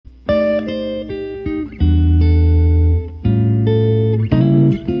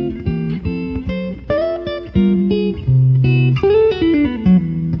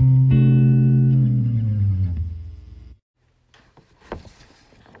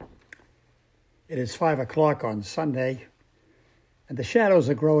It is 5 o'clock on Sunday, and the shadows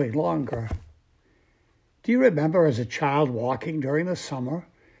are growing longer. Do you remember as a child walking during the summer,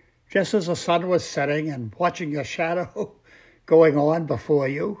 just as the sun was setting and watching your shadow going on before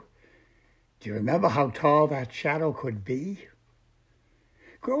you? Do you remember how tall that shadow could be?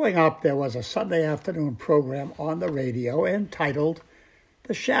 Growing up, there was a Sunday afternoon program on the radio entitled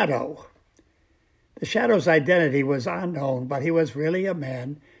The Shadow. The Shadow's identity was unknown, but he was really a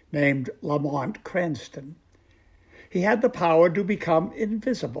man named Lamont Cranston. He had the power to become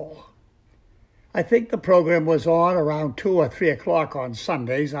invisible. I think the program was on around 2 or 3 o'clock on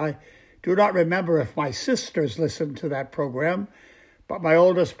Sundays. I do not remember if my sisters listened to that program, but my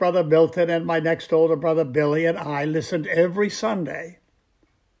oldest brother Milton and my next older brother Billy and I listened every Sunday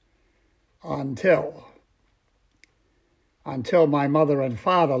until my mother and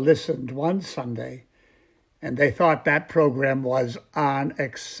father listened one Sunday, and they thought that program was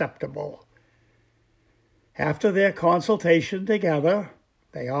unacceptable. After their consultation together,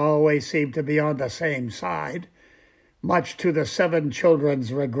 they always seemed to be on the same side, much to the 7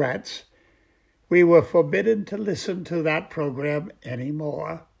 children's regrets. We were forbidden to listen to that program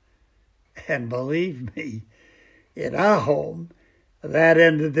anymore. And believe me, in our home, that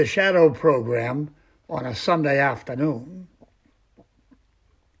ended the Shadow program on a Sunday afternoon.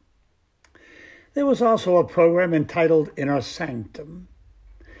 There was also a program entitled Inner Sanctum.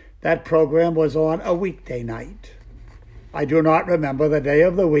 That program was on a weekday night. I do not remember the day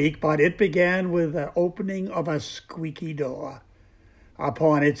of the week, but it began with the opening of a squeaky door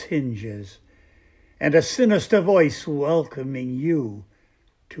upon its hinges and a sinister voice welcoming you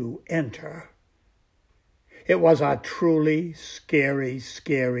to enter. It was a truly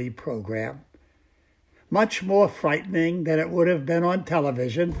scary program, much more frightening than it would have been on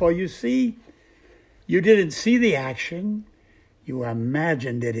television, for you see, you didn't see the action, you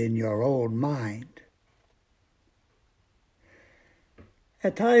imagined it in your own mind.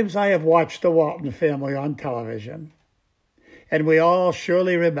 At times I have watched the Walton family on television, and we all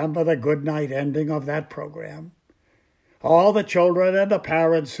surely remember the goodnight ending of that program. All the children and the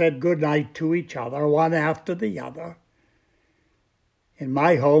parents said goodnight to each other, one after the other. In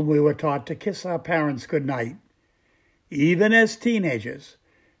my home, we were taught to kiss our parents goodnight, even as teenagers,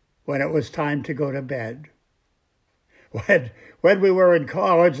 when it was time to go to bed. When we were in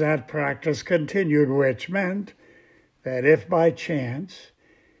college, that practice continued, which meant that if by chance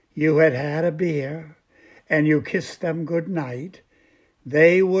you had had a beer and you kissed them goodnight,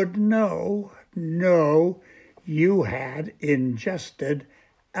 they would know you had ingested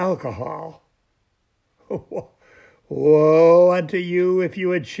alcohol. Woe unto you if you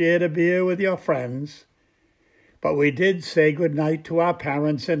had shared a beer with your friends. But we did say goodnight to our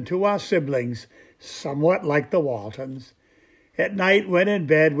parents and to our siblings, somewhat like the Waltons. At night, when in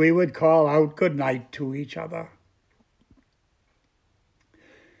bed, we would call out goodnight to each other.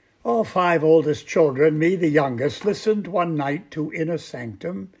 All 5 oldest children, me the youngest, listened one night to Inner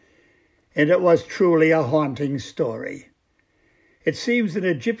Sanctum, and it was truly a haunting story. It seems an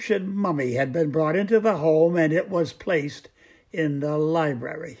Egyptian mummy had been brought into the home, and it was placed in the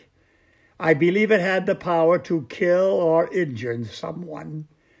library. I believe it had the power to kill or injure someone.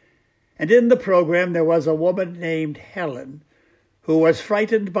 And in the program, there was a woman named Helen who was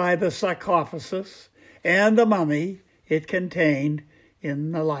frightened by the sarcophagus and the mummy it contained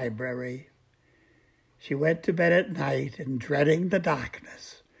in the library. She went to bed at night, and dreading the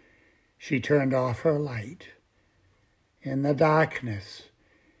darkness, she turned off her light. In the darkness,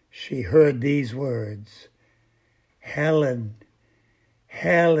 she heard these words, "Helen,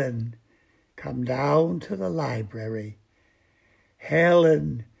 Helen, come down to the library.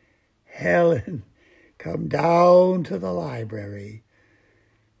 Helen, Helen, come down to the library."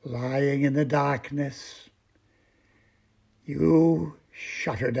 Lying in the darkness, you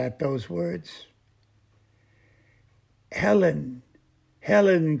shuddered at those words. "Helen,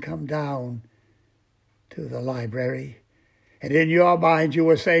 Helen, come down to the library." And in your mind you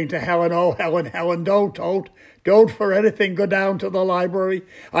were saying to Helen, "Oh, Helen, Helen, don't for anything go down to the library."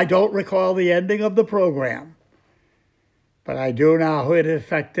 I don't recall the ending of the program, but I do know how it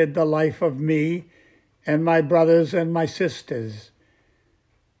affected the life of me and my brothers and my sisters.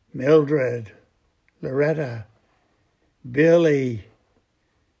 Mildred, Loretta, Billy,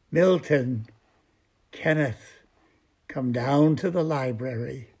 Milton, Kenneth, come down to the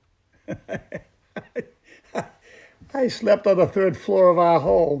library. I slept on the 3rd floor of our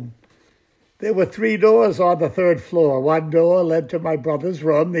home. There were 3 doors on the 3rd floor. One door led to my brother's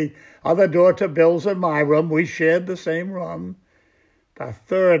room, the other door to Bill's and my room. We shared the same room. The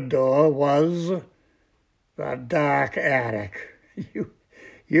 3rd door was the dark attic.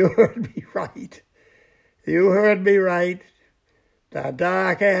 You heard me right. You heard me right. The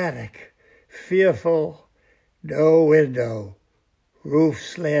dark attic, fearful, no window, roof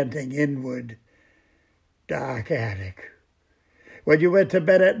slanting inward, dark attic. When you went to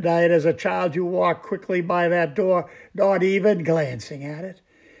bed at night as a child, you walked quickly by that door, not even glancing at it.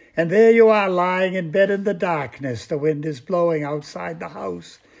 And there you are lying in bed in the darkness. The wind is blowing outside the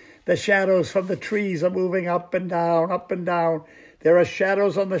house. The shadows from the trees are moving up and down, up and down. There are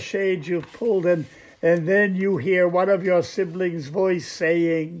shadows on the shades you've pulled, and then you hear one of your siblings' voice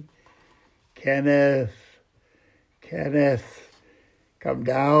saying, Kenneth, Kenneth, come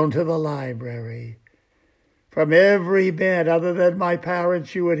down to the library. From every bed other than my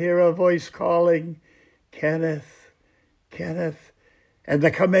parents, you would hear a voice calling, Kenneth, Kenneth, and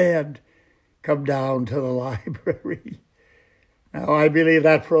the command, come down to the library. Now, I believe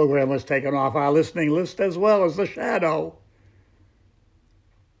that program was taken off our listening list as well as The Shadow.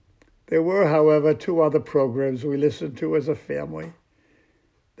 There were, however, two other programs we listened to as a family.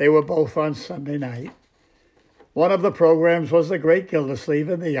 They were both on Sunday night. One of the programs was The Great Gildersleeve,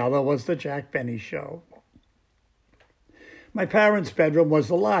 and the other was The Jack Benny Show. My parents' bedroom was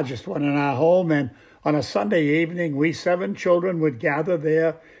the largest one in our home, and on a Sunday evening, we 7 children would gather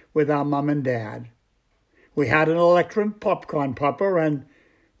there with our mom and dad. We had an electric popcorn popper, and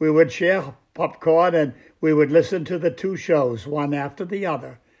we would share popcorn, and we would listen to the 2 shows, one after the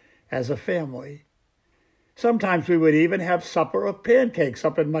other, as a family. Sometimes we would even have supper of pancakes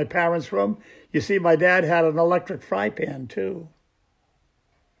up in my parents' room. You see, my dad had an electric fry pan, too.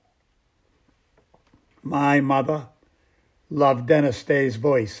 My mother loved Dennis Day's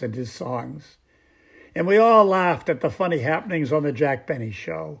voice and his songs, and we all laughed at the funny happenings on the Jack Benny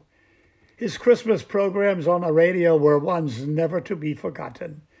Show. His Christmas programs on the radio were ones never to be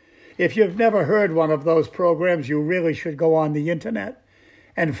forgotten. If you've never heard one of those programs, you really should go on the internet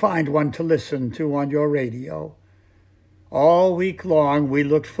and find one to listen to on your radio. All week long, we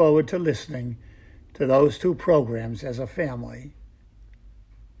looked forward to listening to those 2 programs as a family.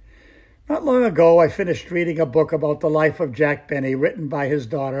 Not long ago, I finished reading a book about the life of Jack Benny, written by his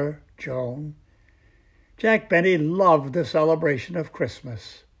daughter, Joan. Jack Benny loved the celebration of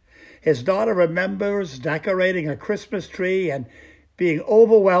Christmas. His daughter remembers decorating a Christmas tree and being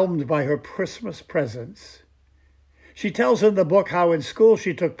overwhelmed by her Christmas presents. She tells in the book how in school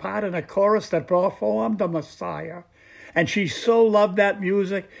she took part in a chorus that performed the Messiah, and she so loved that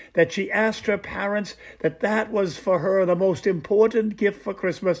music that she asked her parents that was for her the most important gift for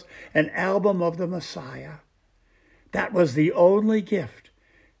Christmas, an album of the Messiah. That was the only gift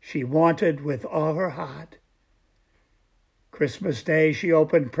she wanted with all her heart. Christmas Day, she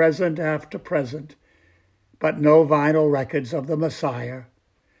opened present after present, but no vinyl records of the Messiah.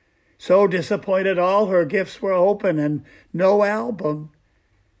 So disappointed, all her gifts were open and no album.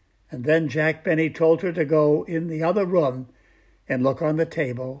 And then Jack Benny told her to go in the other room and look on the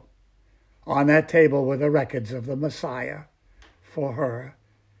table. On that table were the records of the Messiah for her.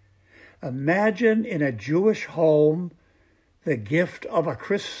 Imagine in a Jewish home the gift of a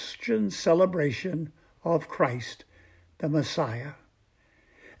Christian celebration of Christ, the Messiah.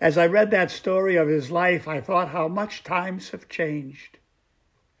 As I read that story of his life, I thought how much times have changed.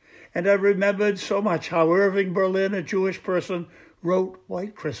 And I remembered so much how Irving Berlin, a Jewish person, wrote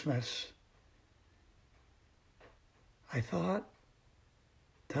White Christmas. I thought,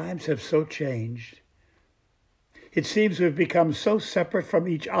 times have so changed. It seems we've become so separate from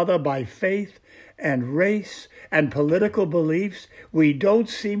each other by faith and race and political beliefs, we don't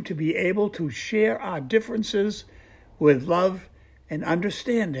seem to be able to share our differences with love and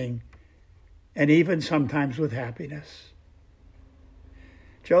understanding, and even sometimes with happiness.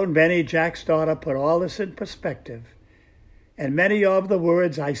 Joan Benny, Jack's daughter, put all this in perspective, and many of the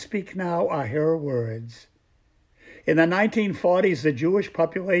words I speak now are her words. In the 1940s, the Jewish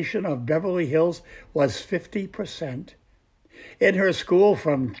population of Beverly Hills was 50%. In her school,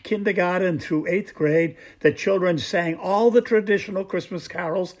 from kindergarten through 8th grade, the children sang all the traditional Christmas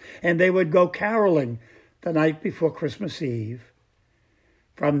carols, and they would go caroling the night before Christmas Eve.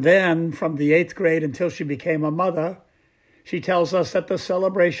 From then, from the 8th grade until she became a mother, she tells us that the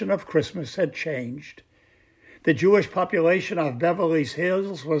celebration of Christmas had changed. The Jewish population of Beverly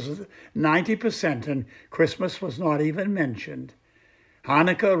Hills was 90%, and Christmas was not even mentioned.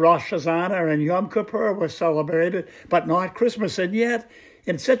 Hanukkah, Rosh Hashanah, and Yom Kippur were celebrated, but not Christmas. And yet,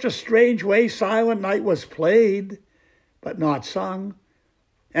 in such a strange way, Silent Night was played, but not sung.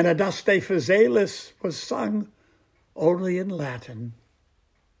 And Adeste Physalis was sung only in Latin.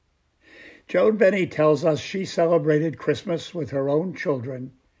 Joan Benny tells us she celebrated Christmas with her own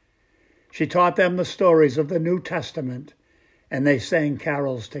children. She taught them the stories of the New Testament and they sang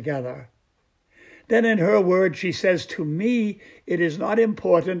carols together. Then in her words, she says, "To me, it is not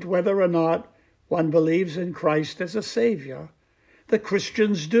important whether or not one believes in Christ as a Savior. The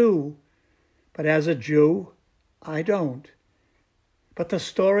Christians do, but as a Jew, I don't. But the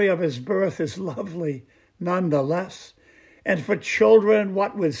story of his birth is lovely nonetheless. And for children,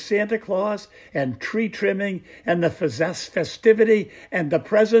 what with Santa Claus and tree trimming and the festivity and the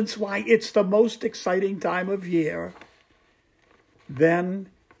presents, why, it's the most exciting time of year." Then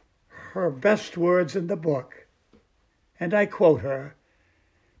her best words in the book, and I quote her,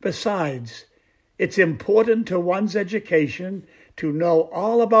 "Besides, it's important to one's education to know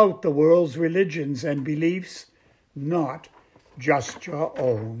all about the world's religions and beliefs, not just your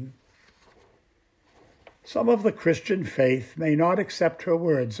own." Some of the Christian faith may not accept her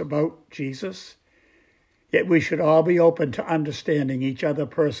words about Jesus, yet we should all be open to understanding each other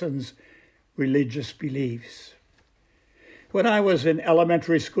person's religious beliefs. When I was in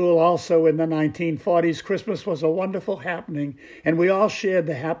elementary school, also in the 1940s, Christmas was a wonderful happening, and we all shared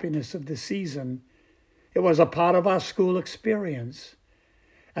the happiness of the season. It was a part of our school experience.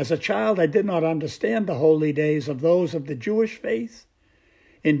 As a child, I did not understand the holy days of those of the Jewish faith.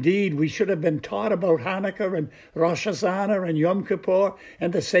 Indeed, we should have been taught about Hanukkah and Rosh Hashanah and Yom Kippur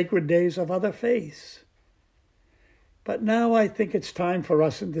and the sacred days of other faiths. But now I think it's time for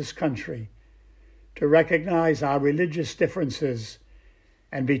us in this country to recognize our religious differences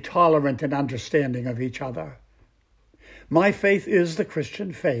and be tolerant and understanding of each other. My faith is the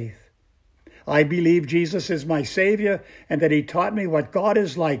Christian faith. I believe Jesus is my Savior and that he taught me what God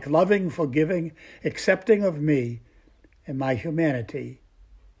is like, loving, forgiving, accepting of me and my humanity.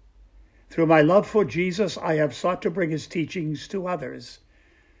 Through my love for Jesus, I have sought to bring his teachings to others.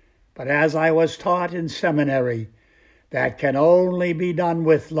 But as I was taught in seminary, that can only be done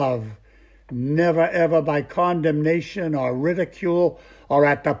with love, never ever by condemnation or ridicule or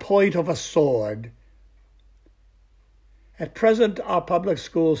at the point of a sword. At present, our public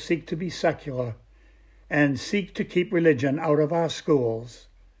schools seek to be secular and seek to keep religion out of our schools.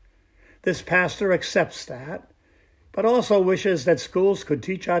 This pastor accepts that, but also wishes that schools could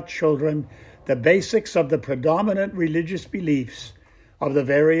teach our children the basics of the predominant religious beliefs of the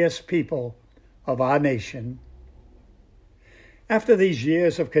various people of our nation. After these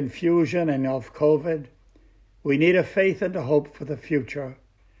years of confusion and of COVID, we need a faith and a hope for the future.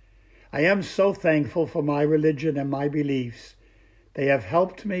 I am so thankful for my religion and my beliefs. They have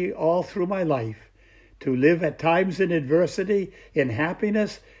helped me all through my life to live at times in adversity, in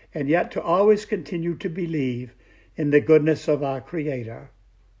happiness, and yet to always continue to believe in the goodness of our Creator.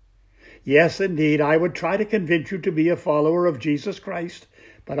 Yes, indeed, I would try to convince you to be a follower of Jesus Christ,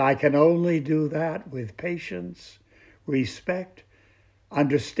 but I can only do that with patience, respect,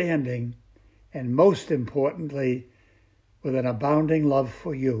 understanding, and most importantly, with an abounding love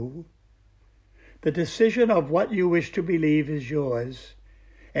for you. The decision of what you wish to believe is yours.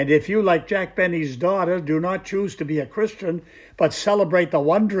 And if you, like Jack Benny's daughter, do not choose to be a Christian, but celebrate the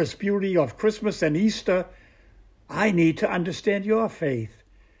wondrous beauty of Christmas and Easter, I need to understand your faith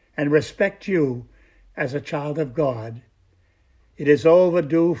and respect you as a child of God. It is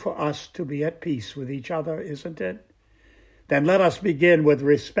overdue for us to be at peace with each other, isn't it? Then let us begin with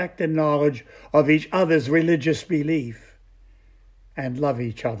respect and knowledge of each other's religious belief and love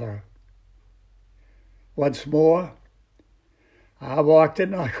each other. Once more, our walk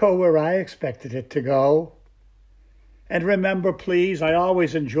did not go where I expected it to go. And remember, please, I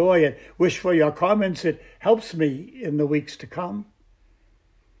always enjoy it. Wish for your comments. It helps me in the weeks to come.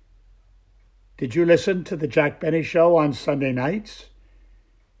 Did you listen to the Jack Benny Show on Sunday nights?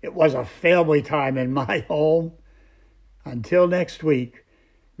 It was a family time in my home. Until next week,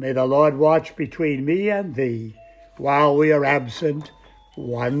 may the Lord watch between me and thee while we are absent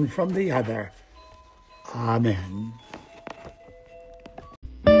one from the other. Amen.